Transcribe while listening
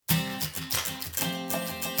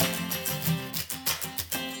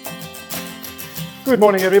Good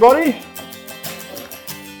morning, everybody.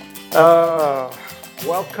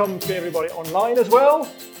 Welcome to everybody online as well.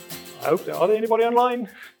 I hope are there anybody online?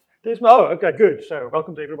 Okay, good. So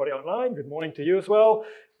welcome to everybody online. Good morning to you as well.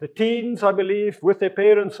 The teens, I believe, with their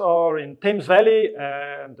parents are in Thames Valley,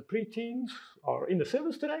 and the pre-teens are in the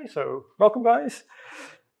service today. So welcome, guys.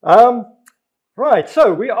 Right,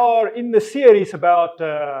 so we are in the series about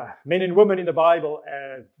men and women in the Bible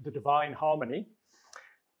and the divine harmony.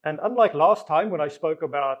 And unlike last time when I spoke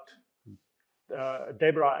about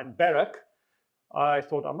Deborah and Barak, I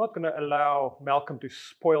thought I'm not going to allow Malcolm to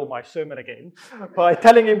spoil my sermon again by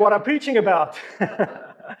telling him what I'm preaching about.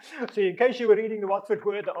 So in case you were reading the Watford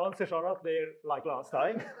Word, the answers are not there like last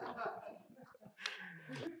time.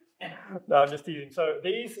 No, I'm just teasing. So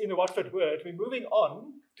these in the Watford Word, we're moving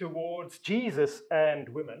on towards Jesus and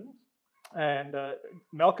women. And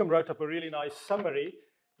Malcolm wrote up a really nice summary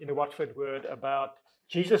in the Watford Word about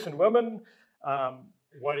Jesus and women,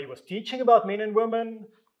 what he was teaching about men and women,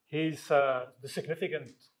 the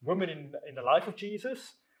significant women in the life of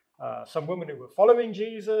Jesus, some women who were following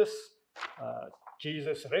Jesus.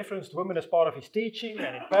 Jesus referenced women as part of his teaching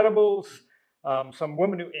and in parables. Some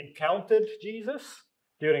women who encountered Jesus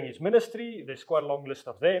during his ministry. There's quite a long list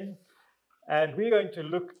of them. And we're going to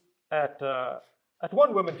look at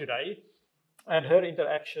one woman today and her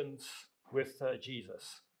interactions with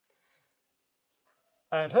Jesus.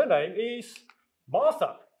 And her name is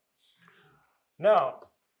Martha. Now,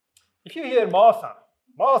 if you hear Martha,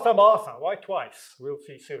 Martha, Martha, why twice? We'll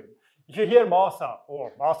see soon. If you hear Martha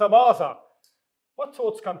or Martha, Martha, what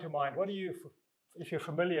thoughts come to mind? If you're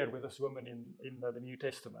familiar with this woman in the New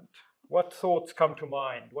Testament, what thoughts come to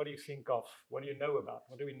mind? What do you think of? What do you know about?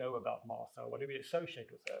 What do we know about Martha? What do we associate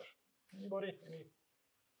with her? Anybody?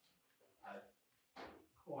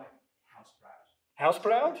 Quite house proud. House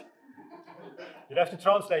proud? You'd have to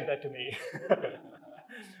translate that to me.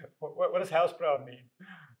 What does house proud mean?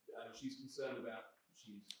 She's concerned about,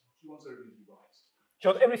 she wants everything to be right. She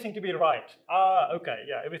wants everything to be right. Okay,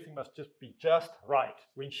 yeah, everything must just be just right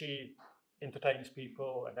when she entertains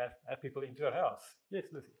people and have people into her house. Yes,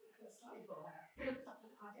 Lizzie.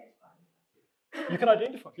 You can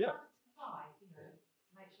identify, yeah.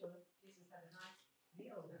 Make sure that Jesus had a nice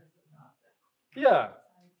meal and looked after. Yeah.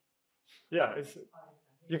 Yeah,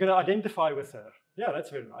 you can identify with her. Yeah, that's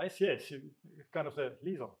very nice. Yes, you kind of the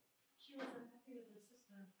liaison.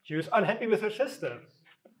 She was unhappy with her sister.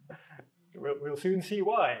 We'll soon see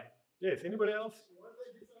why. Yes, anybody else?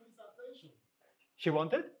 She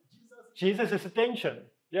wanted Jesus' attention.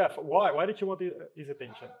 Yeah, why? Why did she want his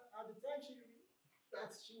attention? At the time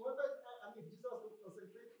she wanted, Jesus was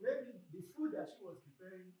maybe the food that she was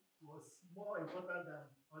preparing was more important than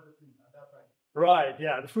other things at that time. Right,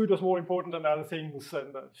 yeah, the food was more important than other things,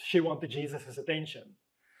 and she wanted Jesus' attention.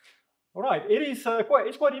 All right,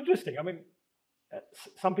 it's quite interesting. I mean,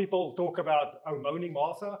 some people talk about moaning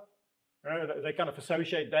Martha. They kind of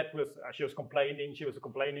associate that with she was complaining, she was a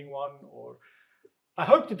complaining one. Or I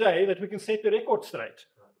hope today that we can set the record straight,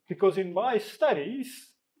 because in my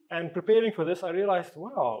studies and preparing for this, I realized,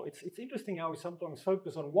 wow, it's interesting how we sometimes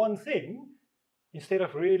focus on one thing instead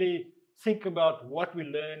of really think about what we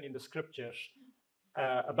learn in the scriptures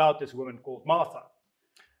about this woman called Martha.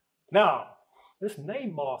 Now, this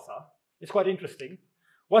name Martha is quite interesting.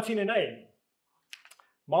 What's in a name?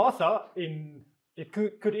 Martha, it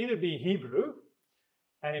could either be Hebrew,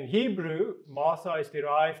 and in Hebrew, Martha is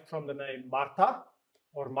derived from the name Martha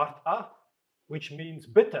or Martha, which means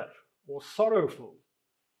bitter or sorrowful.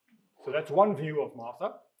 So that's one view of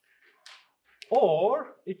Martha.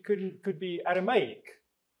 Or it could be Aramaic,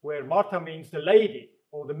 where Martha means the lady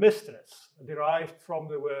or the mistress, derived from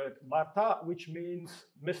the word Martha, which means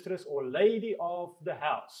mistress or lady of the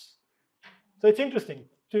house. So it's interesting,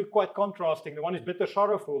 quite contrasting. The one is bitter,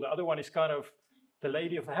 sorrowful. The other one is kind of the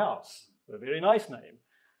lady of the house. A very nice name.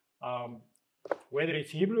 Whether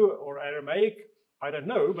it's Hebrew or Aramaic, I don't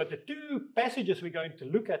know, but the two passages we're going to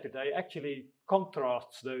look at today actually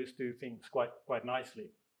contrasts those two things quite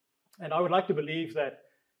nicely. And I would like to believe that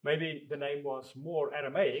maybe the name was more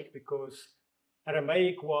Aramaic because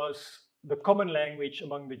Aramaic was the common language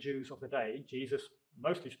among the Jews of the day. Jesus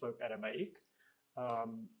mostly spoke Aramaic.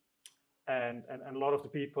 And a lot of the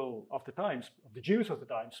people of the times, the Jews of the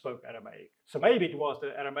time, spoke Aramaic. So maybe it was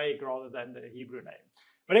the Aramaic rather than the Hebrew name.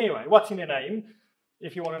 But anyway, what's in a name?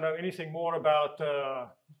 If you want to know anything more about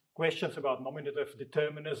questions about nominative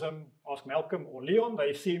determinism, ask Malcolm or Leon.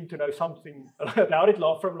 They seem to know something about it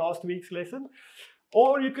from last week's lesson.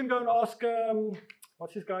 Or you can go and ask,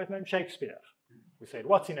 what's his guy's name? Shakespeare. We said,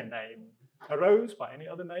 what's in a name? A rose by any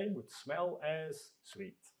other name would smell as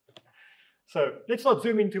sweet. So let's not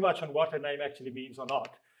zoom in too much on what her name actually means or not,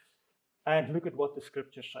 and look at what the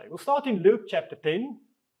scriptures say. We'll start in Luke chapter 10.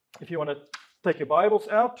 If you want to take your Bibles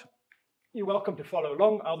out, you're welcome to follow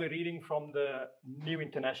along. I'll be reading from the New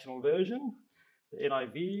International Version, the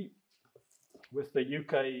NIV, with the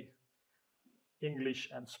UK English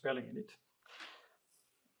and spelling in it.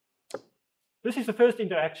 This is the first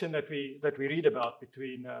interaction that we read about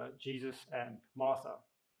between Jesus and Martha.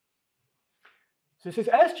 So it says,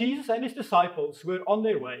 as Jesus and his disciples were on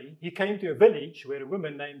their way, he came to a village where a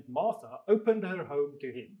woman named Martha opened her home to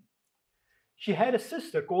him. She had a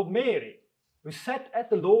sister called Mary, who sat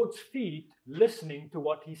at the Lord's feet listening to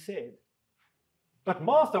what he said. But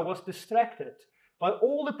Martha was distracted by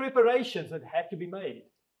all the preparations that had to be made.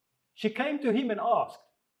 She came to him and asked,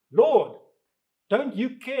 Lord, don't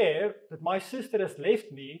you care that my sister has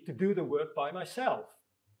left me to do the work by myself?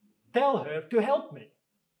 Tell her to help me.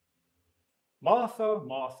 Martha,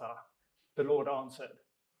 Martha, the Lord answered,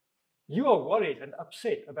 you are worried and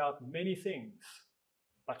upset about many things,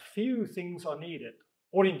 but few things are needed,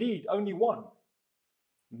 or indeed only one.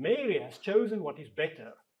 Mary has chosen what is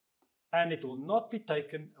better, and it will not be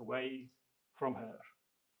taken away from her.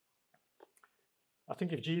 I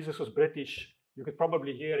think if Jesus was British, you could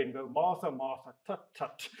probably hear him go, Martha, Martha, tut,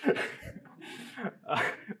 tut,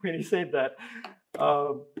 when he said that.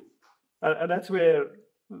 And that's where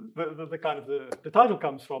the kind of the title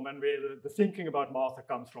comes from, and where the thinking about Martha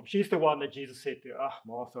comes from. She's the one that Jesus said to,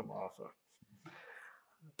 Martha, Martha.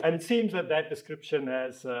 And it seems that description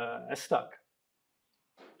has stuck.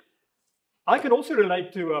 I can also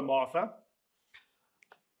relate to Martha.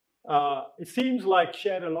 It seems like she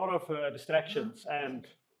had a lot of distractions and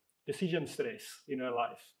decision stress in her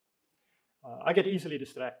life. I get easily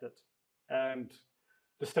distracted, and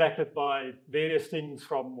distracted by various things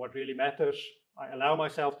from what really matters. I allow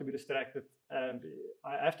myself to be distracted, and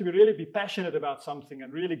I have to really be passionate about something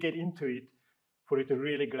and really get into it for it to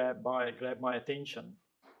really grab my attention.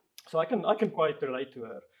 So I can quite relate to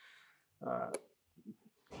her.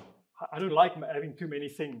 I don't like having too many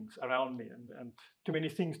things around me and too many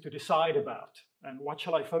things to decide about. And what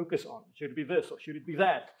shall I focus on? Should it be this or should it be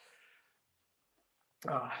that?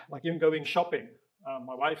 Like even going shopping.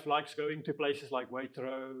 My wife likes going to places like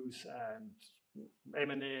Waitrose and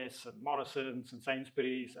M&S and Morrison's and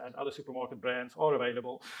Sainsbury's and other supermarket brands are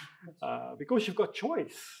available because you've got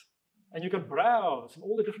choice and you can browse and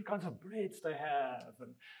all the different kinds of breads they have.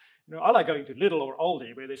 And I like going to Lidl or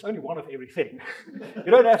Aldi where there's only one of everything. You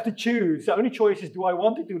don't have to choose. The only choice is, do I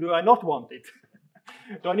want it or do I not want it?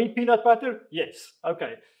 Do I need peanut butter? Yes.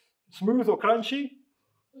 Okay. Smooth or crunchy?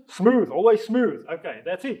 Smooth. Always smooth. Okay,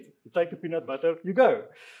 that's it. You take the peanut butter, you go.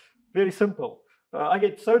 Very simple. I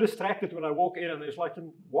get so distracted when I walk in and there's like,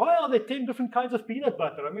 why are there 10 different kinds of peanut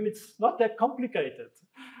butter? I mean, it's not that complicated.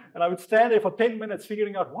 And I would stand there for 10 minutes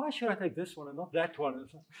figuring out, why should I take this one and not that one?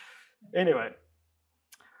 Anyway.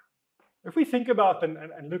 If we think about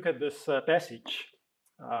and look at this passage,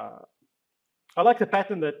 I like the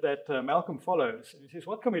pattern that Malcolm follows. He says,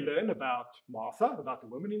 what can we learn about Martha, about the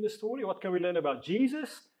woman in the story? What can we learn about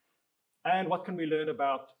Jesus? And what can we learn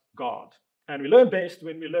about God? And we learn best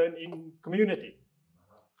when we learn in community.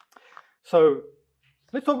 So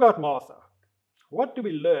let's talk about Martha. What do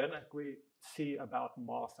we learn and we see about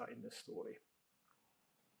Martha in this story?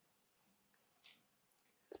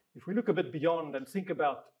 If we look a bit beyond and think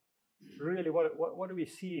about really, what do we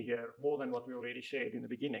see here more than what we already shared in the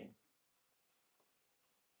beginning?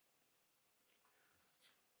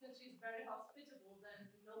 Since she's very hospitable, then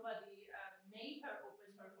nobody made her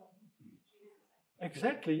open her home.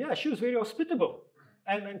 Exactly, yeah, she was very hospitable.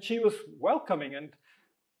 And she was welcoming, and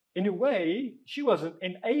in a way, she was an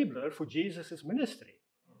enabler for Jesus' ministry.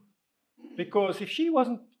 Because if she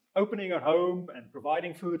wasn't opening her home and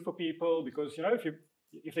providing food for people, because,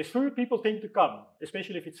 if there's food, people tend to come,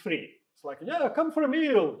 especially if it's free. It's like, yeah, come for a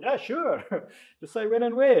meal. Yeah, sure. Just say when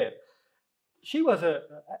and where. She was an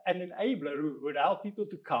enabler who would allow people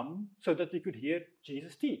to come so that they could hear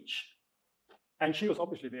Jesus teach. And she was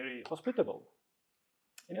obviously very hospitable.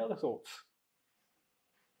 Any other thoughts?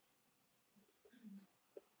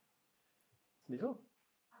 Lisa?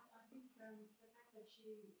 I think the fact that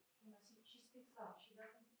she speaks up, she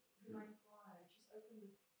doesn't remain quiet, she's open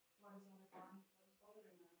with what is on her mind, what is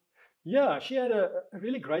bothering her. Yeah, she had a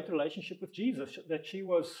really great relationship with Jesus, that she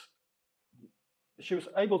was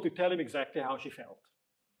able to tell him exactly how she felt.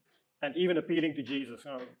 And even appealing to Jesus,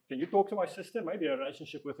 can you talk to my sister? Maybe her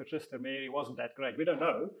relationship with her sister Mary wasn't that great. We don't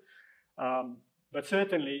know. But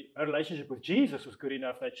certainly her relationship with Jesus was good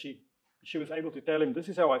enough that she was able to tell him, this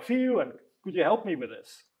is how I feel, and could you help me with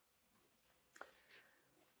this?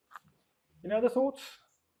 Any other thoughts?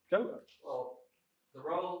 Go. Well, the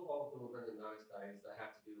role of the woman in those days, they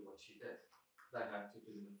had to do what she did. They had to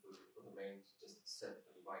do the food for the men to just sit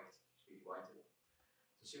and wait to be waited.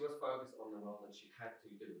 So she was focused on the role that she had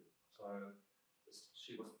to do. So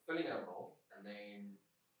she was filling her role, and then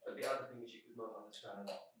the other thing she could not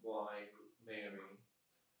understand why Mary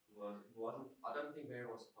wasn't. I don't think Mary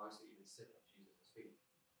was supposed to even sit at Jesus' feet.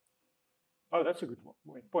 Oh, that's a good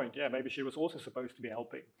point. Yeah, maybe she was also supposed to be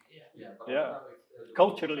helping. Yeah. But Yeah. I don't know if,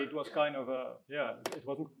 Culturally, it was kind of it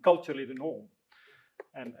wasn't culturally the norm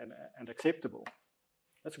and acceptable.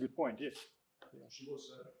 That's a good point. Yes. Yeah, she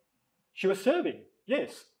was. She was serving.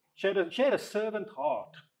 Yes, she had a servant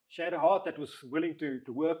heart. She had a heart that was willing to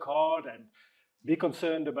work hard and be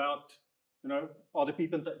concerned about, are the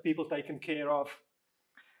people taken care of.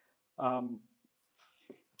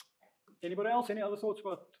 Anybody else? Any other thoughts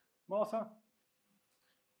about Martha?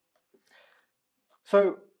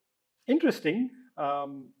 So interesting.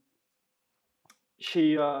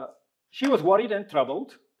 She was worried and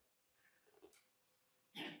troubled.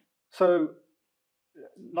 So,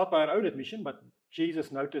 not by her own admission, but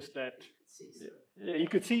Jesus noticed that he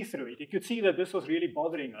could see through it. He could see that this was really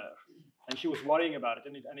bothering her, and she was worrying about it,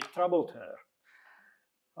 and it troubled her.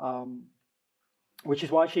 Which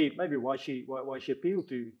is why she appealed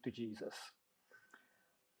to Jesus.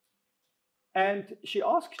 And she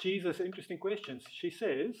asked Jesus interesting questions. She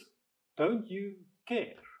says, "Don't you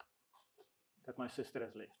care that my sister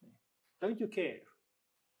has left me? Don't you care?"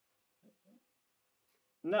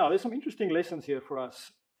 Now, there's some interesting lessons here for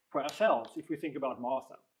us, for ourselves, if we think about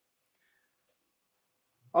Martha.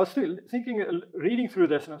 I was still thinking, reading through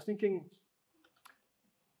this, and I was thinking,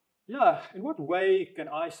 in what way can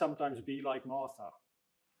I sometimes be like Martha?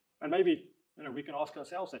 And maybe, we can ask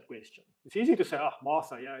ourselves that question. It's easy to say,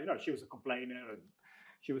 Martha, she was a complainer, and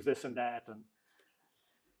she was this and that.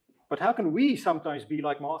 But how can we sometimes be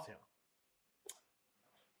like Martha?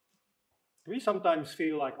 We sometimes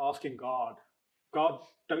feel like asking God,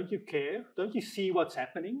 don't you care? Don't you see what's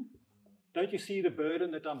happening? Don't you see the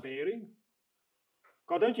burden that I'm bearing?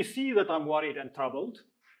 God, don't you see that I'm worried and troubled?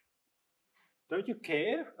 Don't you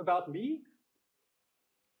care about me?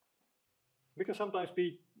 We can sometimes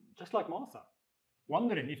be just like Martha,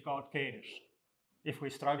 wondering if God cares, if we're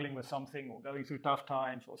struggling with something or going through tough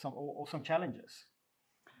times or some challenges.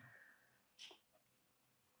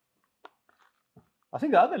 I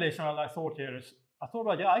think the other lesson I thought here is, I thought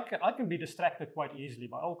about, I can be distracted quite easily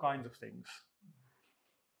by all kinds of things.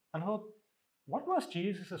 And I thought, what was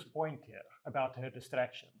Jesus' point here about her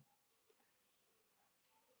distraction?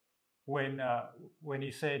 When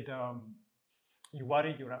he said, you're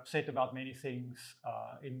worried, you're upset about many things,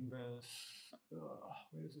 in verse,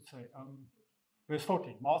 where does it say? Verse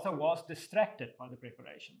 14, Martha was distracted by the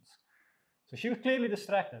preparations. So she was clearly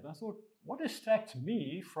distracted. I thought, what distracts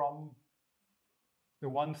me from the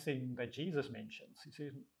one thing that Jesus mentions? He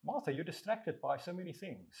says, Martha, you're distracted by so many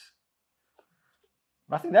things.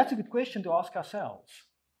 And I think that's a good question to ask ourselves.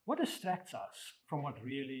 What distracts us from what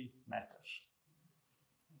really matters?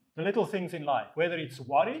 The little things in life, whether it's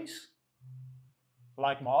worries,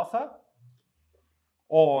 like Martha,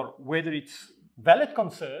 or whether it's valid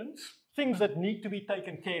concerns, things that need to be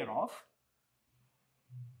taken care of,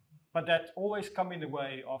 but that always come in the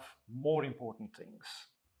way of more important things.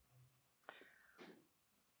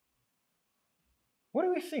 What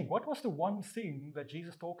do we think? What was the one thing that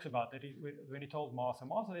Jesus talks about when he told Martha,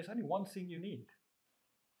 there's only one thing you need?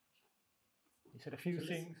 He said a few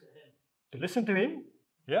things. To listen to him?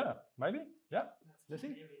 Yeah, maybe. Yeah.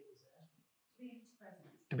 Listen.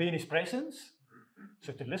 To be in his presence.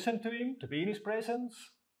 So to listen to him, to be in his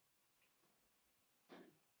presence.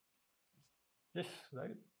 Yes,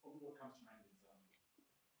 David. What comes to mind is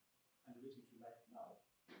and relating to life now.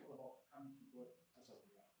 What about coming to God as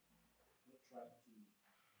we are? Not trying to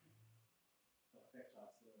perfect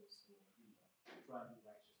ourselves or try and be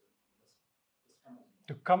righteous. Just come as we are.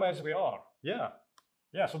 To come as we are. Yeah.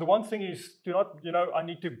 Yeah. So the one thing is to not, I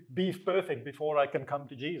need to be perfect before I can come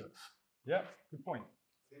to Jesus. Yeah, good point.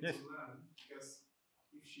 Yes. To learn, because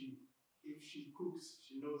if she cooks,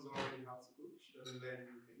 she knows already how to cook. She doesn't learn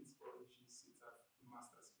new things. But if she sits at the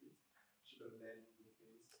master's feet, she doesn't learn new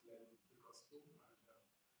things, learn the gospel, and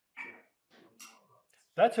know more about it.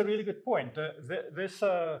 That's a really good point.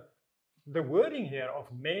 The wording here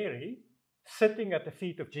of Mary sitting at the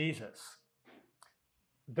feet of Jesus,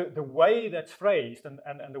 the way that's phrased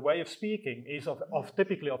and the way of speaking is of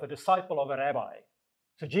typically of a disciple of a rabbi.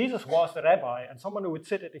 So Jesus was the rabbi, and someone who would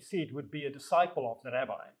sit at his feet would be a disciple of the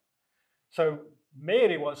rabbi. So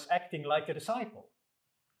Mary was acting like a disciple.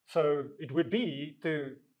 So it would be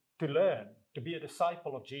to learn, to be a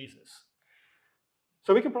disciple of Jesus.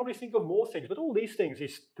 So we can probably think of more things, but all these things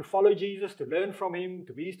is to follow Jesus, to learn from him,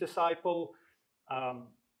 to be his disciple,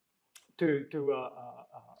 to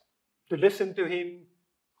listen to him.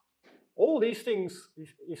 All these things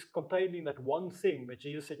is contained in that one thing that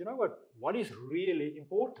Jesus said, you know what is really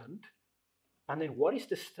important? And then what is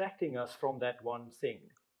distracting us from that one thing?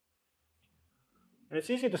 And it's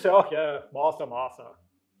easy to say, oh yeah, Martha, Martha.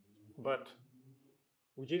 But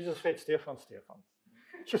when Jesus fed Stefan,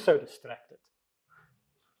 she's so distracted.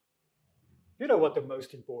 You know what the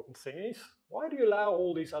most important thing is? Why do you allow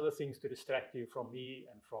all these other things to distract you from me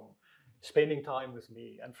and from spending time with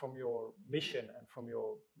me and from your mission and from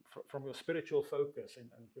your spiritual focus and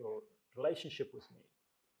your relationship with me?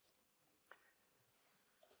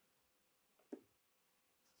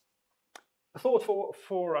 A thought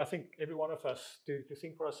for I think every one of us to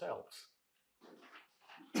think for ourselves.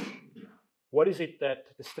 What is it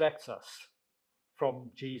that distracts us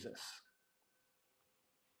from Jesus?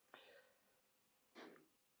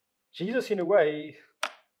 Jesus, in a way,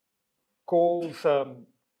 calls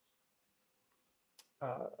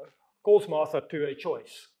Martha to a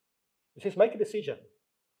choice. He says, make a decision.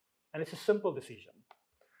 And it's a simple decision.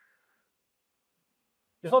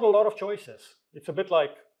 There's not a lot of choices. It's a bit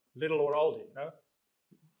like little or oldie, you know?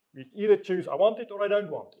 You either choose, I want it or I don't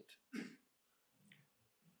want it.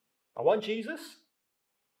 I want Jesus,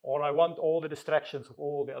 or I want all the distractions of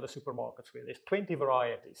all the other supermarkets where there's 20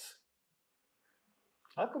 varieties.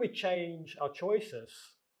 How can we change our choices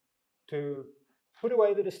to put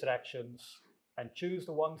away the distractions and choose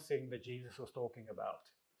the one thing that Jesus was talking about?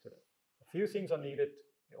 So a few things are needed,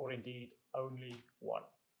 or indeed only one.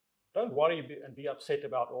 Don't worry and be upset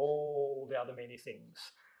about all the other many things,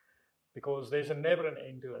 because there's never an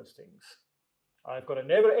end to those things. I've got a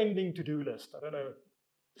never-ending to-do list. I don't know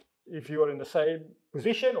if you are in the same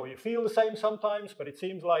position or you feel the same sometimes, but it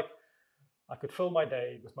seems like I could fill my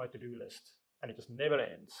day with my to-do list, and it just never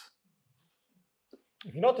ends.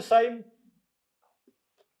 If you're not the same,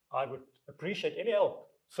 I would appreciate any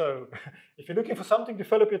help. So if you're looking for something to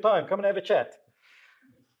fill up your time, come and have a chat.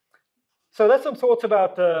 So that's some thoughts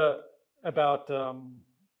about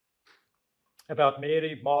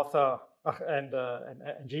Mary, Martha, and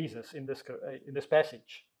Jesus in this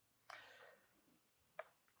passage.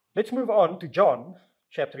 Let's move on to John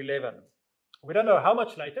chapter 11. We don't know how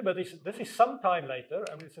much later, but this is some time later.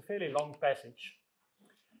 I mean, it's a fairly long passage.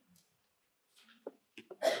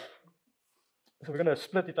 So we're going to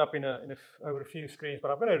split it up over a few screens,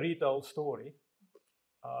 but I'm going to read the whole story,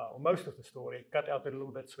 or most of the story, cut out the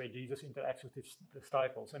little bits where Jesus interacts with his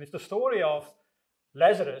disciples. And it's the story of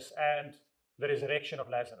Lazarus and the resurrection of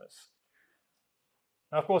Lazarus.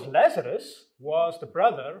 Now, of course, Lazarus was the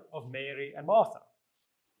brother of Mary and Martha.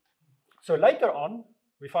 So later on,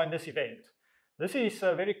 we find this event. This is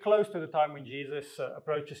very close to the time when Jesus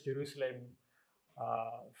approaches Jerusalem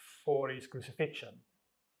for his crucifixion.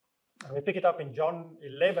 And we pick it up in John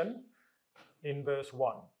 11 in verse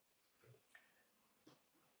 1.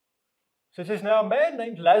 So it says, now a man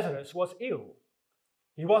named Lazarus was ill.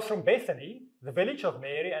 He was from Bethany, the village of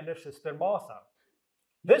Mary and her sister Martha.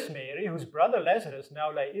 This Mary, whose brother Lazarus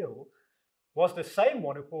now lay ill, was the same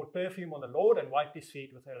one who poured perfume on the Lord and wiped his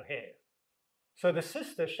feet with her hair. So the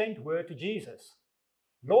sister sent word to Jesus,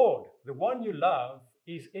 Lord, the one you love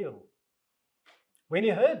is ill. When he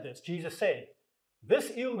heard this, Jesus said,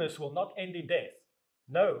 this illness will not end in death.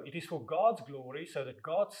 No, it is for God's glory, so that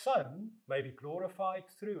God's Son may be glorified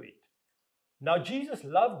through it. Now Jesus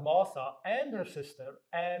loved Martha and her sister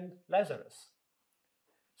and Lazarus.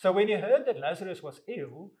 So when he heard that Lazarus was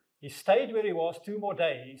ill, he stayed where he was 2 more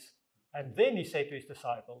days, and then he said to his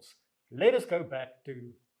disciples, let us go back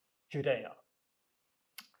to Judea.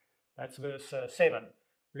 That's verse 7.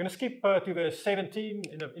 We're going to skip to verse 17.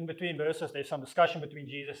 In between verses, there's some discussion between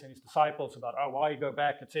Jesus and his disciples about why go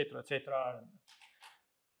back, etc., etc.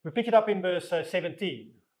 We pick it up in verse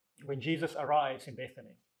 17, when Jesus arrives in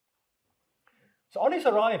Bethany. So on his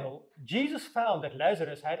arrival, Jesus found that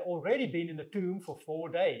Lazarus had already been in the tomb for 4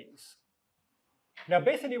 days. Now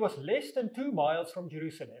Bethany was less than 2 miles from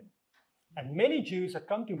Jerusalem, and many Jews had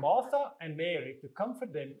come to Martha and Mary to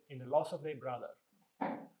comfort them in the loss of their brother.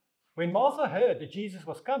 When Martha heard that Jesus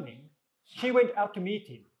was coming, she went out to meet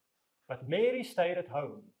him, but Mary stayed at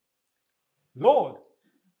home. Lord,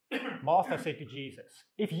 Martha said to Jesus,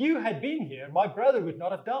 if you had been here, my brother would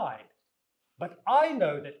not have died. But I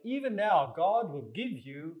know that even now God will give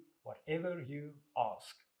you whatever you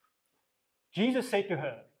ask. Jesus said to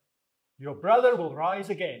her, your brother will rise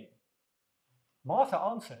again. Martha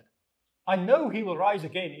answered, I know he will rise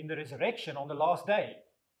again in the resurrection on the last day.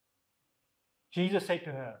 Jesus said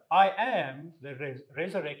to her, I am the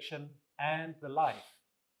resurrection and the life.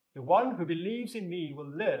 The one who believes in me will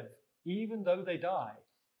live even though they die.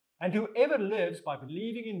 And whoever lives by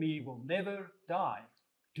believing in me will never die.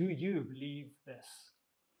 Do you believe this?"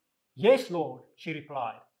 "Yes, Lord," she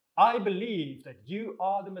replied. "I believe that you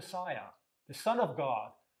are the Messiah, the Son of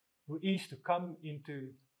God, who is to come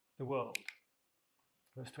into the world."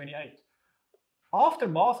 Verse 28. After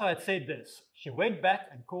Martha had said this, she went back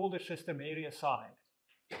and called her sister Mary aside.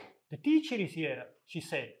 "The teacher is here," she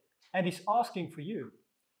said, "and is asking for you."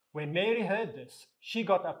 When Mary heard this, she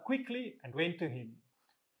got up quickly and went to him.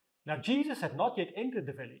 Now Jesus had not yet entered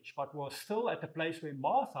the village, but was still at the place where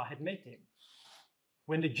Martha had met him.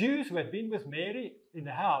 When the Jews who had been with Mary in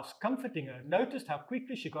the house, comforting her, noticed how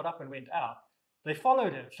quickly she got up and went out, they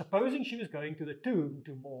followed her, supposing she was going to the tomb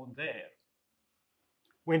to mourn there.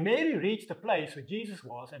 When Mary reached the place where Jesus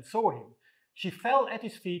was and saw him, she fell at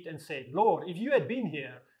his feet and said, "Lord, if you had been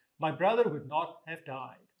here, my brother would not have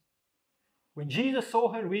died." When Jesus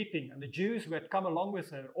saw her weeping, and the Jews who had come along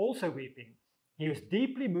with her also weeping, he was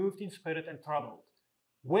deeply moved in spirit and troubled.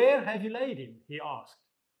 "Where have you laid him?" he asked.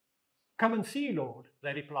 "Come and see, Lord,"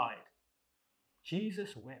 they replied.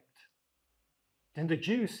 Jesus wept. Then the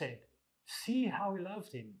Jews said, "See how he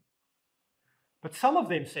loved him." But some of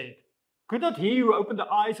them said, "Could not he who opened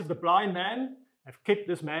the eyes of the blind man have kept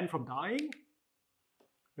this man from dying?"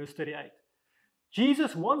 Verse 38.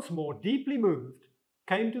 Jesus, once more deeply moved,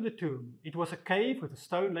 came to the tomb. It was a cave with a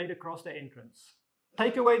stone laid across the entrance.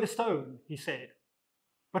 "Take away the stone," he said.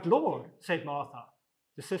 "But Lord," said Martha,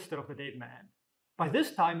 the sister of the dead man, "by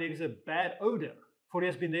this time there is a bad odor, for he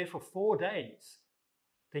has been there for 4 days."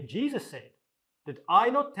 Then Jesus said, "Did I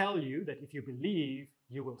not tell you that if you believe,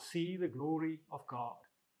 you will see the glory of God?"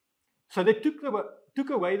 So they took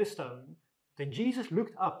away the stone. Then Jesus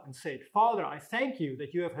looked up and said, "Father, I thank you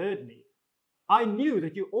that you have heard me. I knew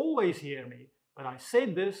that you always hear me, but I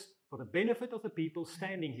said this for the benefit of the people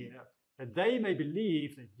standing here, that they may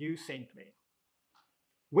believe that you sent me."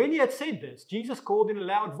 When he had said this, Jesus called in a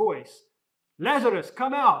loud voice, "Lazarus,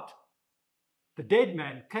 come out!" The dead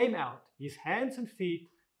man came out, his hands and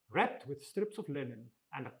feet wrapped with strips of linen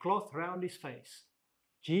and a cloth round his face.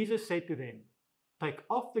 Jesus said to them, "Take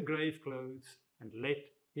off the grave clothes and let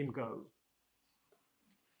him go."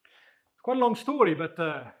 It's quite a long story, but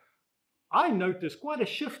I noticed quite a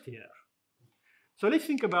shift here. So let's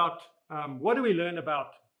think about what do we learn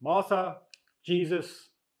about Martha, Jesus,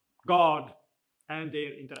 God, and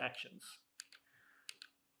their interactions.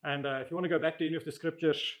 And if you want to go back to any of the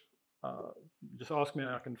scriptures, just ask me.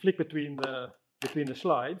 I can flick between the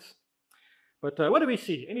slides. But what do we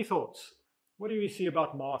see? Any thoughts? What do we see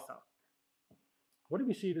about Martha? What do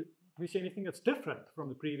we see? Do we see anything that's different from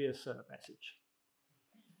the previous passage?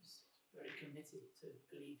 Very committed to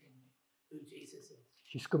believing who Jesus is.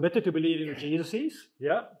 She's committed to believing who Jesus is.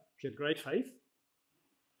 Yeah, she had great faith.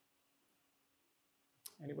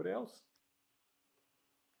 Anybody else?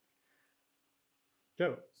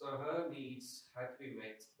 Joe. So her needs had to be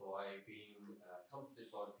met by being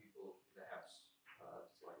comforted by the people in the house,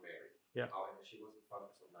 just like Mary. Yeah. However, she wasn't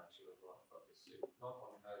focused on that. She was rather focused not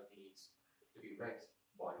on her needs to be met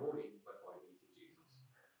by mourning, but by meeting Jesus.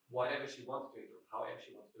 Whatever she wanted to do, however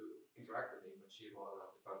she wanted to interact with him, but she rather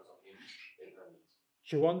wanted to focus on him than her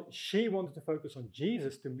needs. She wanted to focus on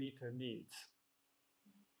Jesus to meet her needs.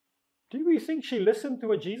 Do we think she listened to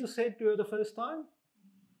what Jesus said to her the first time?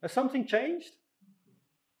 Has something changed?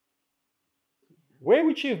 Where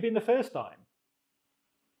would she have been the first time?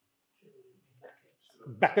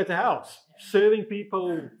 Back at the house, serving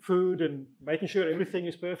people food and making sure everything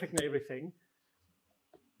is perfect and everything.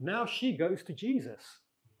 Now she goes to Jesus.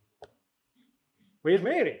 Where's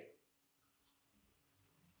Mary?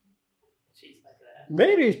 She's back there.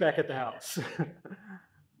 Mary's back at the house.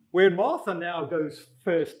 Where Martha now goes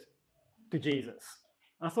first to Jesus.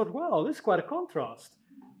 I thought, wow, this is quite a contrast.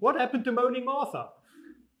 What happened to moaning Martha?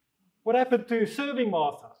 What happened to serving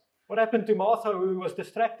Martha? What happened to Martha who was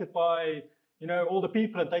distracted by, all the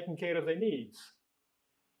people and taking care of their needs?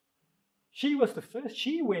 She was the first.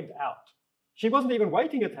 She went out. She wasn't even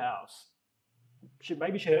waiting at the house.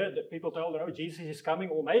 Maybe she heard that people told her, "Oh, Jesus is coming,"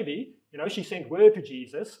 or maybe, she sent word to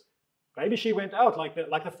Jesus. Maybe she went out like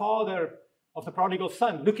the father of the prodigal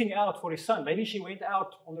son, looking out for his son. Maybe she went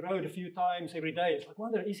out on the road a few times every day. It's like,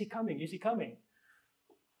 wonder, is he coming? Is he coming?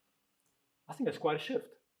 I think that's quite a shift.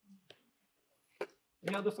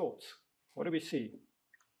 Any other thoughts? What do we see?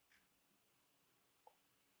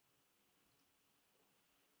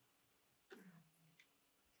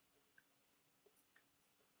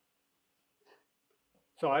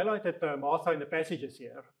 So I highlighted Martha in the passages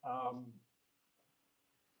here.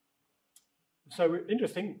 So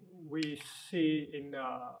interesting, we see in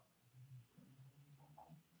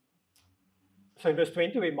So in verse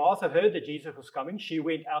 20, when Martha heard that Jesus was coming, she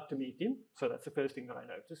went out to meet him. So that's the first thing that I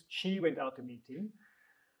noticed. She went out to meet him.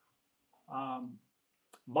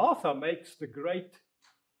 Martha makes the great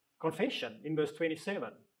confession in verse 27.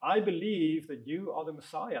 I believe that you are the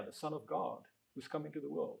Messiah, the Son of God, who's come into the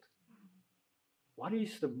world. What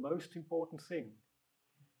is the most important thing?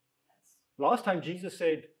 Last time Jesus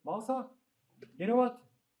said, Martha, you know what?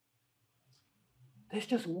 There's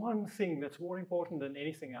just one thing that's more important than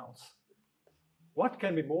anything else. What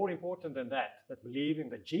can be more important than that? That believing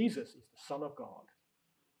that Jesus is the Son of God,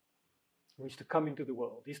 who is to come into the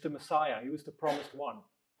world. He's the Messiah. He was the promised one.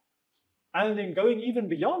 And then going even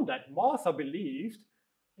beyond that, Martha believed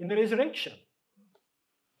in the resurrection.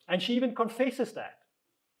 And she even confesses that.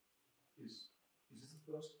 Is this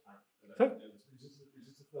the first? So, Is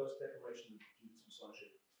this the first declaration of Jesus'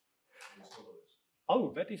 messiahship in his followers?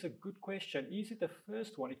 oh, that is a good question. Is it the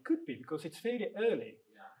first one? It could be, because it's fairly early.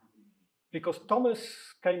 Because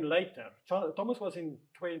Thomas came later. Thomas was in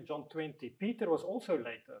John 20. Peter was also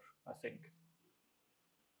later, I think.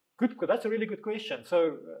 Good. That's a really good question.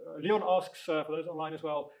 So Leon asks, for those online as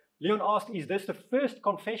well, Leon asked, is this the first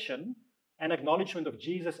confession and acknowledgement of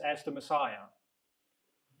Jesus as the Messiah?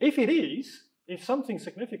 If it is, it's something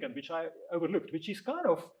significant which I overlooked, which is kind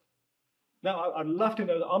of, now I'd love to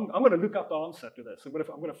know, I'm going to look up the answer to this. I'm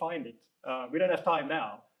going to find it. We don't have time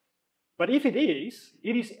now. But if it is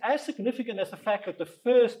as significant as the fact that the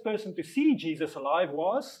first person to see Jesus alive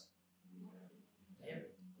was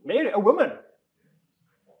Mary, a woman.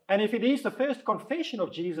 And if it is the first confession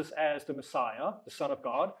of Jesus as the Messiah, the Son of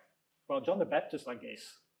God, well, John the Baptist, I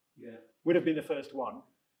guess, would have been the first one,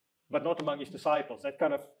 but not among his disciples. That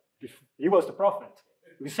kind of, he was the prophet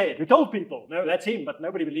who told people, no, that's him, but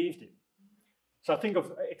nobody believed him. So I think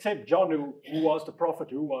of, except John, who was the prophet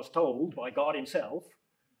who was told by God himself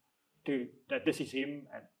that this is him,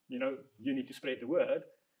 and you need to spread the word.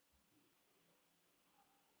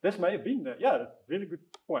 This may have been really good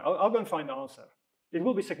point. I'll go and find the answer. It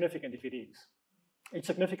will be significant if it is. It's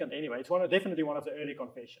significant anyway. It's definitely one of the early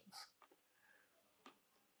confessions.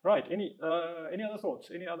 Right. Any other thoughts?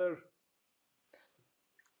 Any other?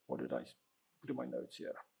 What did I put in my notes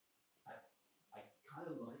here? I kind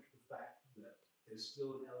of like the fact that there's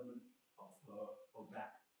still an element of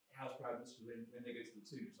that house proudness when they go to the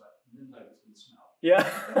tomb. It's like, no, it's going to smell. Yeah.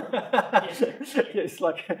 It's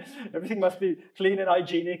like everything must be clean and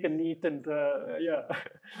hygienic and neat and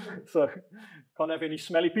So can't have any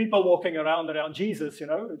smelly people walking around Jesus,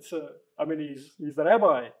 It's he's the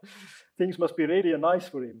rabbi. Things must be ready and nice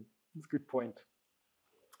for him. That's a good point.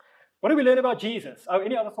 What do we learn about Jesus? Oh,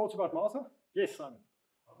 any other thoughts about Martha? Yes, Simon.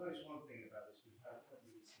 I've noticed one thing about this we haven't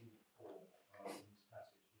really seen before in this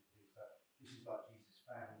passage is that this is like Jesus'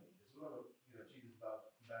 family. There's a lot of, Jesus loved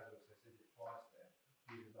Lazarus, they said it twice there.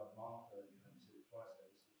 Jesus loved Martha, they said it twice there.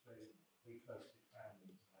 This is very, very close to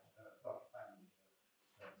family, like family.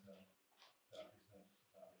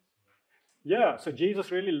 Yeah, so Jesus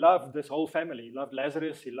really loved this whole family. He loved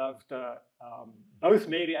Lazarus. He loved both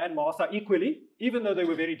Mary and Martha equally, even though they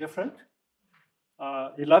were very different.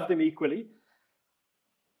 He loved them equally.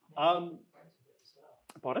 Pardon?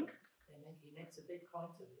 He makes a big point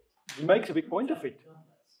of it. He makes a big point of it.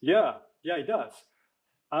 Yeah, he does.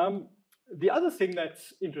 The other thing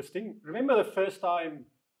that's interesting, remember the first time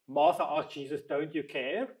Martha asked Jesus, don't you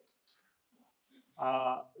care?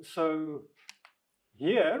 So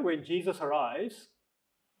here, when Jesus arrives,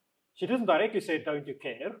 she doesn't directly say, don't you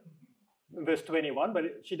care? In verse 21, but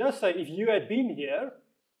she does say, if you had been here,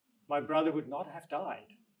 my brother would not have died.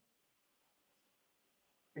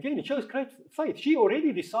 Again, it shows great faith. She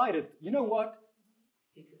already decided, you know what?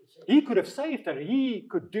 He could have saved her. He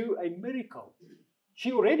could do a miracle.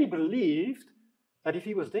 She already believed that if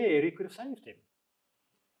he was there, he could have saved him.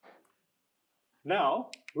 Now,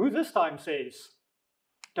 who this time says,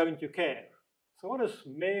 don't you care? So what does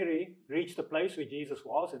Mary reach the place where Jesus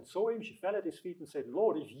was and saw him? She fell at his feet and said,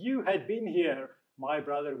 Lord, if you had been here, my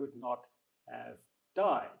brother would not have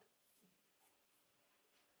died.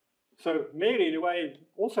 So Mary, in a way,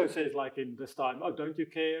 also says, like in this time, oh, don't you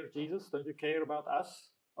care, Jesus? Don't you care about us?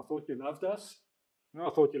 I thought you loved us. No, I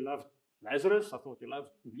thought you loved Lazarus. I thought you loved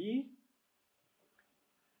me.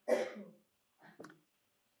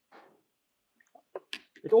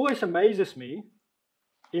 It always amazes me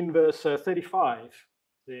in verse 35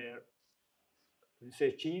 there. It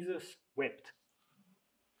says, Jesus wept.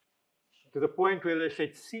 To the point where they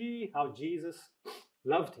said, see how Jesus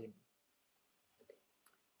loved him.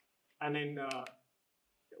 And then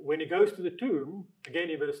when he goes to the tomb, again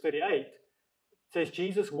in verse 38, it says,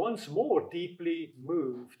 Jesus once more deeply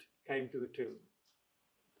moved came to the tomb.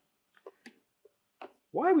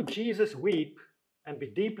 Why would Jesus weep and be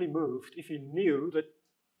deeply moved if he knew that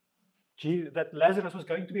that Lazarus was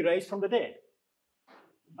going to be raised from the dead.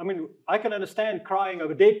 I mean, I can understand crying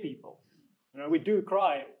over dead people. You know, we do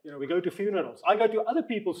cry. You know, we go to funerals. I go to other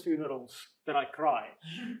people's funerals that I cry.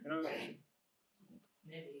 You know,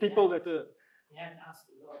 Maybe people he that hadn't asked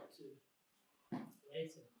the Lord to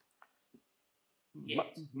raise him.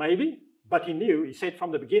 Yet. maybe, but he knew. He said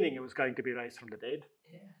from the beginning it was going to be raised from the dead.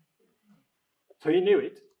 Yeah. So he knew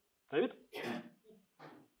it. David?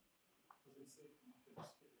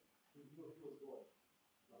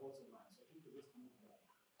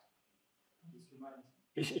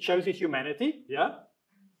 It shows his humanity, yeah?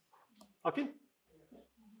 Okay.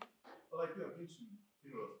 Well, I've been to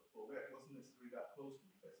funerals before, where it wasn't necessarily that close to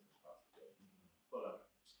the person who passed away,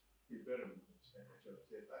 but he buried him in the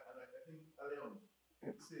church. And I think Leon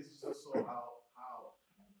says just saw how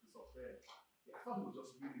this affair. I thought he was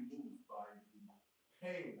just really moved by the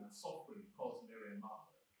pain and suffering caused Mary and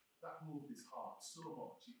Martha. That moved his heart so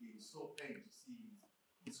much. He was so pained to see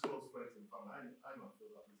his close friends and family. I don't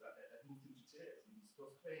feel like it moved him to tears. He was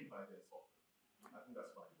just pained by their suffering. I think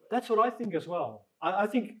that's why he went. That's what I think as well. I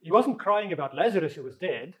think he wasn't crying about Lazarus who was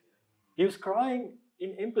dead. He was crying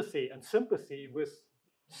in empathy and sympathy with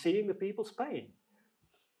seeing the people's pain.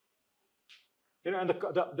 You know, and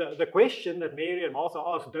the question that Mary and Martha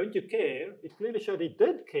asked, don't you care? It clearly showed he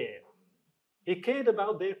did care. He cared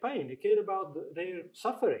about their pain. He cared about their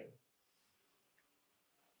suffering.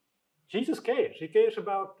 Jesus cares. He cares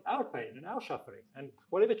about our pain and our suffering. And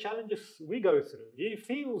whatever challenges we go through, he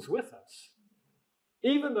feels with us.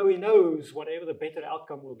 Even though he knows whatever the better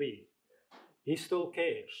outcome will be, he still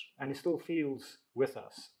cares and he still feels with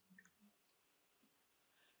us.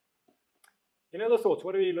 Any other thoughts?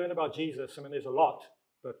 What do we learn about Jesus? I mean, there's a lot,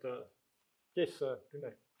 but yes, Rene.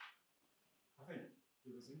 I think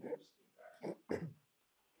it was interesting that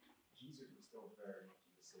Jesus was still very much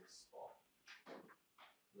in the same spot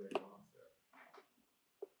where Martha,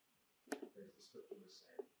 because the scripture was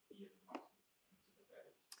saying, he had not into the bed.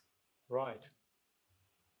 Right.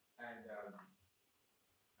 And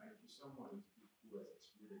if you're someone who has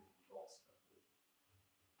experienced the loss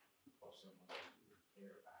of someone that you really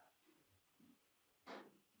care about,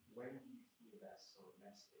 when you feel that so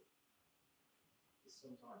messy, it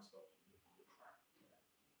sometimes stops you looking at track.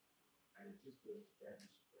 And it just goes to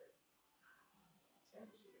demonstrate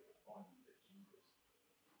potentially the point that Jesus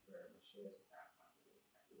very much shares with that family,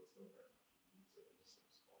 and he was still very much in the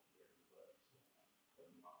same spot where he was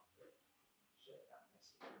when Martha shared that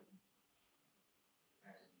message.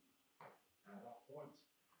 And at that point,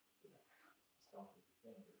 started to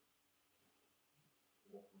think of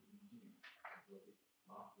what would we do?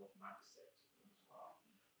 What Mark said to him as well.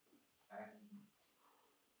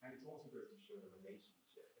 And it also goes to show the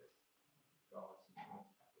relationship that God sometimes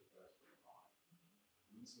has with us in life.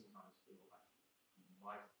 We sometimes feel like we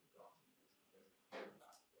might have forgotten this because he cared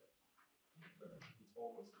about it. But it's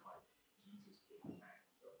almost like Jesus put his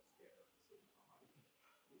hands up together at the same time.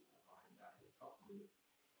 He's providing that it's not really,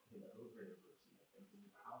 over and over again, thinking,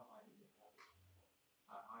 how am I going to help this?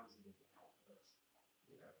 How is he going to help us?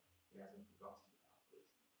 He hasn't forgotten about this.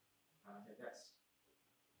 And I think that's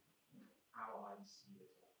how I see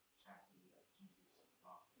this whole chapter of Jesus and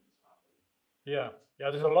Martha and his family. Yeah,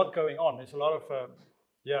 there's a lot going on. There's a lot of,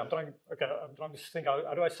 I'm trying to think,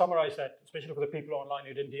 how do I summarize that, especially for the people online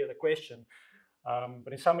who didn't hear the question.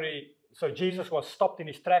 But in summary, so Jesus was stopped in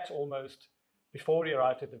his tracks almost before he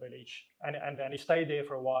arrived at the village, and he stayed there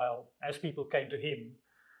for a while as people came to him,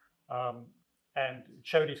 and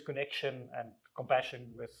showed his connection and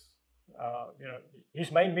compassion with,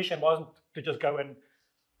 his main mission wasn't to just go and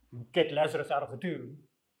get Lazarus out of the tomb.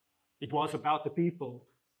 It was about the people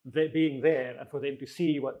being there and for them to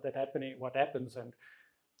see what happens, and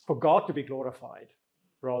for God to be glorified,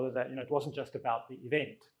 rather than, it wasn't just about the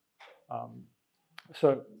event.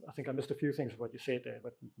 So I think I missed a few things of what you said there,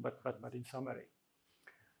 but in summary.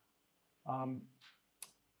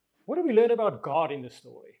 What do we learn about God in this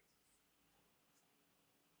story?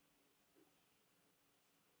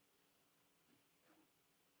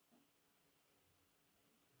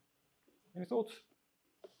 Any thoughts?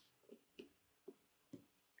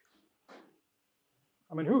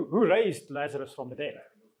 I mean, who raised Lazarus from the dead?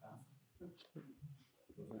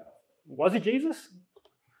 Was it Jesus?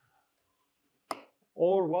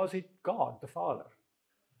 Or was it God, the Father?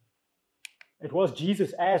 It was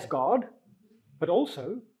Jesus as God, but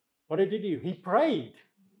also, what did he do? He prayed.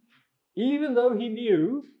 Even though he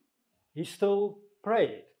knew, he still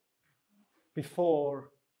prayed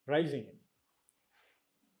before raising him.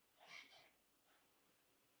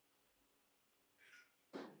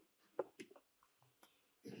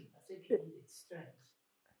 I think he needed strength.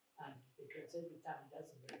 And because every time he does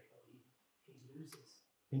a miracle, he loses.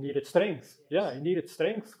 He needed strength. Yeah, he needed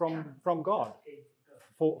strength from God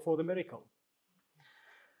for the miracle.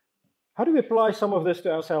 How do we apply some of this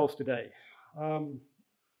to ourselves today?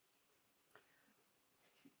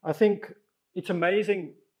 I think it's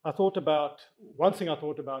amazing. One thing I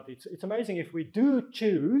thought about, it's amazing if we do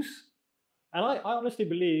choose, and I honestly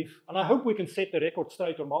believe, and I hope we can set the record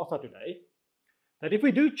straight on Martha today, that if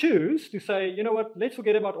we do choose to say, you know what, let's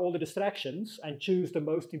forget about all the distractions and choose the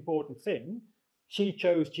most important thing, she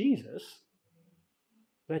chose Jesus,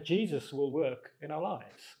 that Jesus will work in our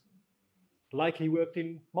lives, like he worked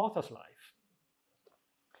in Martha's life.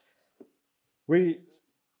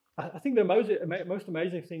 I think the most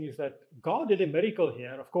amazing thing is that God did a miracle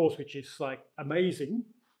here, of course, which is like amazing,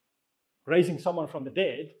 raising someone from the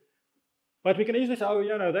dead. But we can easily say,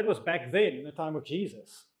 oh, that was back then in the time of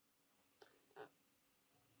Jesus.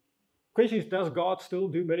 Question is, does God still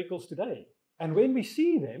do miracles today? And when we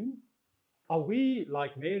see them, are we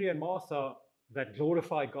like Mary and Martha that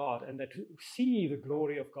glorify God and that see the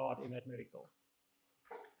glory of God in that miracle?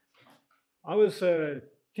 I was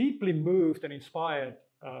deeply moved and inspired.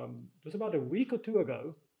 It was about a week or two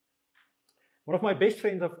ago. One of my best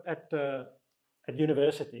friends at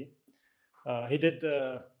university, he did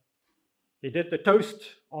the toast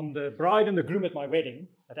on the bride and the groom at our wedding.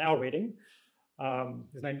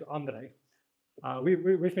 His name's Andre.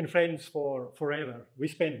 We've been friends for forever. We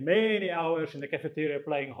spent many hours in the cafeteria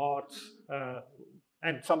playing hearts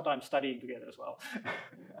and sometimes studying together as well.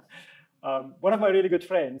 One of my really good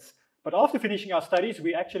friends. But after finishing our studies,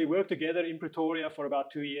 we actually worked together in Pretoria for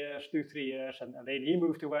about 3 years, and then he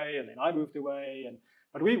moved away, and then I moved away.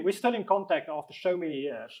 But we're still in contact after so many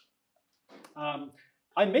years.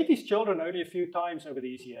 I met his children only a few times over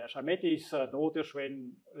these years. I met his daughters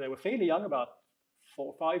when they were fairly young, about 4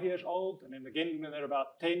 or 5 years old, and then again when they're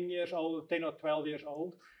about 10 years old, 10 or 12 years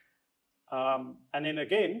old. And then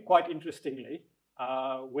again, quite interestingly,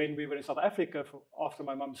 when we were in South Africa after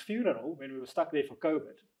my mum's funeral, when we were stuck there for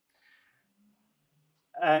COVID.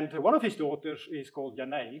 And one of his daughters is called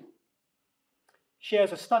Janae. She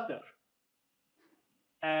has a stutter.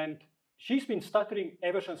 And she's been stuttering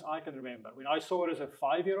ever since I can remember. When I saw her as a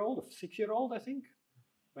 5-year-old, or 6-year-old, I think.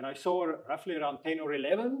 When I saw her roughly around 10 or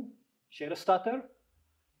 11, she had a stutter.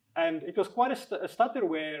 And it was quite a stutter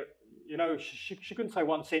where, she couldn't say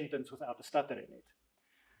one sentence without a stutter in it.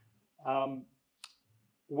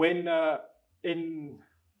 When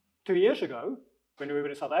 2 years ago, when we were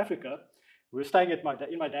in South Africa, we were staying in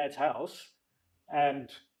my dad's house, and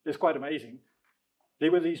it was quite amazing.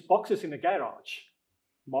 There were these boxes in the garage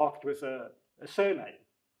marked with a surname,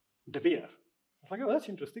 De Beer. I was like, oh, that's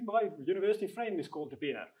interesting. My university friend is called De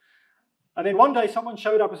Beer. And then one day someone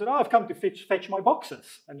showed up and said, oh, I've come to fetch my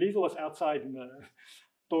boxes. And Liesel was outside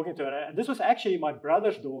talking to her. And this was actually my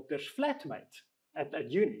brother's daughter's flatmate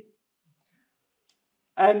at uni.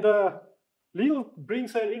 And Liesel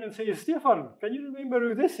brings her in and says, Stefan, can you remember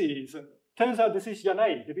who this is? And turns out this is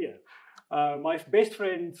Janae de Beer, my best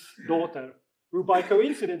friend's daughter, who by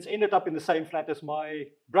coincidence ended up in the same flat as my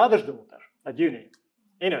brother's daughter at uni.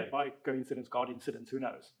 Anyway, by coincidence, God incidence, who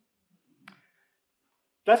knows.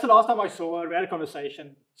 That's the last time I saw her. We had a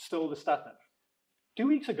conversation, still the stutter. 2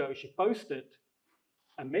 weeks ago, she posted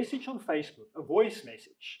a message on Facebook, a voice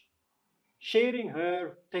message, sharing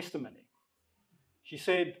her testimony. She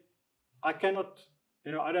said, I cannot,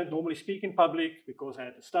 I don't normally speak in public because I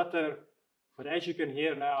had a stutter. But as you can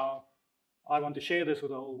hear now, I want to share this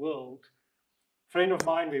with the whole world. A friend of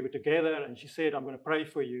mine, we were together, and she said, I'm going to pray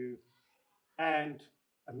for you. And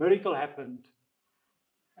a miracle happened.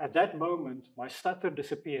 At that moment, my stutter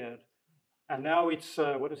disappeared. And now it's,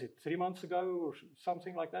 3 months ago or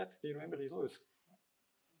something like that? Do you remember these laws?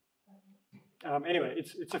 Anyway,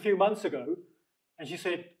 it's a few months ago. And she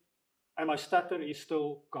said, and my stutter is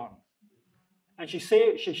still gone. And she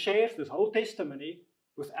shares this whole testimony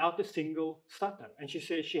without a single stutter. And she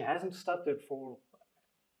says she hasn't stuttered for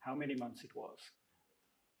how many months it was,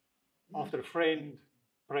 after a friend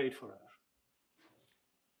prayed for her.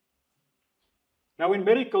 Now in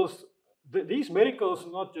miracles, these miracles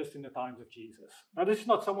are not just in the times of Jesus. Now this is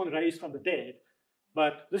not someone raised from the dead,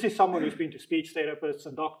 but this is someone who's been to speech therapists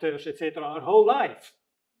and doctors, etc., her whole life.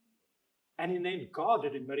 And in the end, God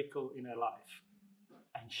did a miracle in her life.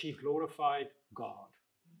 And she glorified God.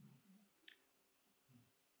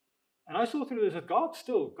 And I saw through this that God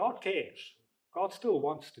cares. God still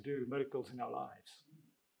wants to do miracles in our lives.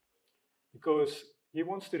 Because he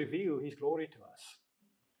wants to reveal his glory to us.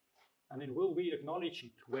 And then will we acknowledge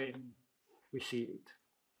it when we see it?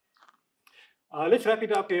 Let's wrap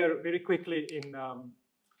it up here very quickly in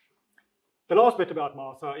the last bit about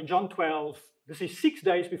Martha, in John 12, this is 6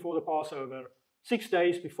 days before the Passover, 6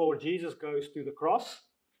 days before Jesus goes to the cross,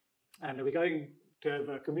 and we're going to have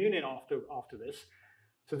a communion after this.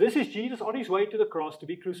 So this is Jesus on his way to the cross to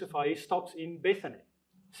be crucified. He stops in Bethany.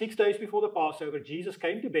 6 days before the Passover, Jesus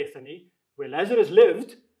came to Bethany, where Lazarus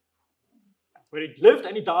lived, where he lived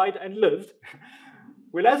and he died and lived,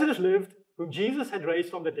 where Lazarus lived, whom Jesus had raised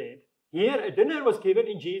from the dead. Here a dinner was given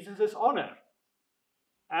in Jesus' honor.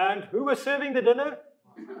 And who was serving the dinner?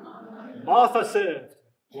 Martha served,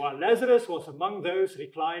 while Lazarus was among those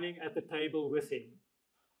reclining at the table with him.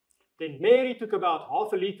 Then Mary took about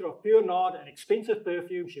 1/2 liter of pure nard, an expensive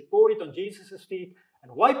perfume. She poured it on Jesus' feet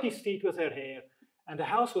and wiped his feet with her hair, and the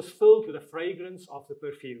house was filled with the fragrance of the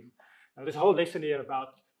perfume. Now there's a whole lesson here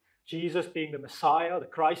about Jesus being the Messiah, the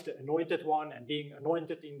Christ, the anointed one, and being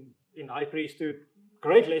anointed in high priesthood.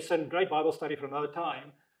 Great lesson, great Bible study for another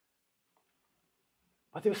time.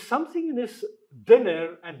 But there was something in this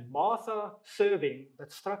dinner and Martha serving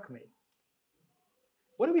that struck me.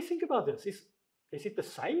 What do we think about this? Is it the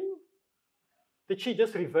same? Did she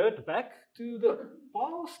just revert back to the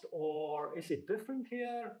past, or is it different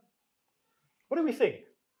here? What do we think?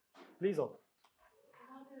 Liesel?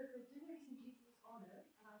 The dinner is in Jesus' honor,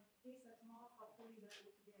 and I guess that Martha pulling that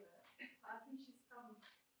all together. I think she's come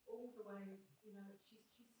all the way, she's rounded,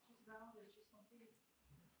 she's complete.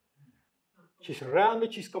 She's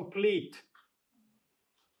rounded, she's complete.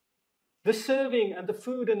 The serving and the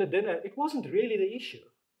food and the dinner, it wasn't really the issue.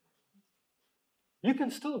 You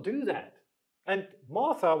can still do that. And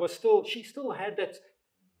Martha she still had that.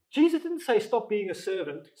 Jesus didn't say, stop being a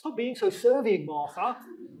servant. Stop being so serving, Martha.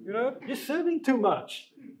 You're serving too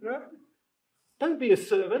much. Don't be a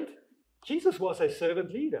servant. Jesus was a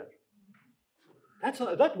servant leader.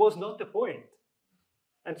 That was not the point.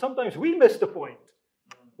 And sometimes we miss the point.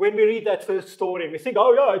 When we read that first story, we think,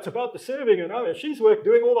 oh yeah, it's about the serving, she's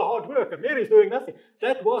doing all the hard work, and Mary's doing nothing.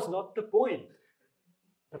 That was not the point.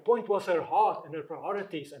 The point was her heart and her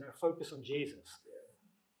priorities and her focus on Jesus.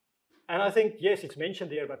 And I think, yes, it's mentioned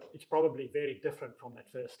here, but it's probably very different from that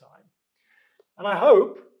first time. And I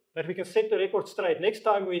hope that we can set the record straight. Next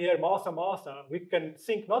time we hear Martha, Martha, we can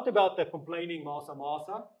think not about the complaining Martha,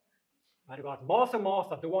 Martha, but about Martha,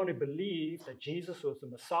 Martha, the one who believed that Jesus was the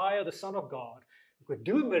Messiah, the Son of God, who could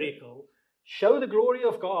do a miracle, show the glory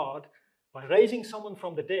of God by raising someone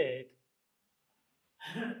from the dead,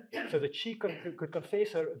 so that she could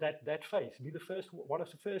confess that faith, be one of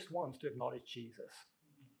the first ones to acknowledge Jesus.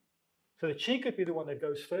 So that she could be the one that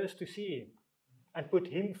goes first to see him and put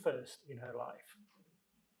him first in her life.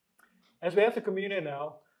 As we have the communion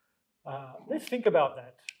now, let's think about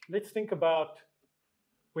that. Let's think about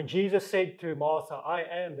when Jesus said to Martha, I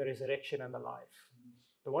am the resurrection and the life.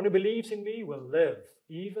 The one who believes in me will live,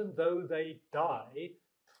 even though they die.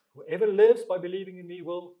 Whoever lives by believing in me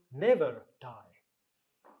will never die.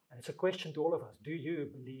 And it's a question to all of us. Do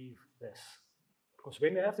you believe this? Because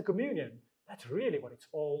when we have the communion, that's really what it's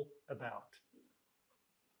all about.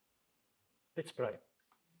 Let's pray.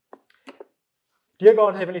 Dear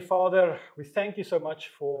God, Heavenly Father, we thank you so much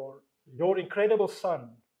for your incredible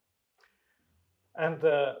Son and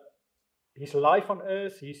his life on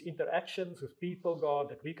earth, his interactions with people, God,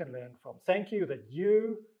 that we can learn from. Thank you that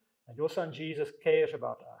you and your Son Jesus cares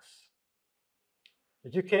about us.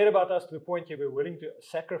 That you care about us to the point you were willing to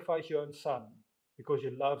sacrifice your own Son because you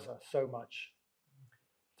love us so much.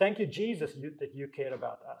 Thank you, Jesus, that you care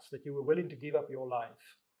about us, that you were willing to give up your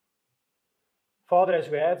life. Father, as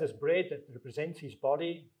we have this bread that represents his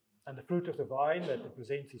body and the fruit of the vine that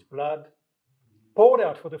represents his blood, poured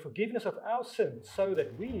out for the forgiveness of our sins so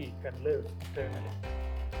that we can live eternally.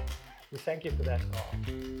 We thank you for that, God.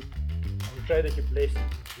 And we pray that you bless it in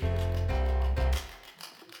Jesus' name.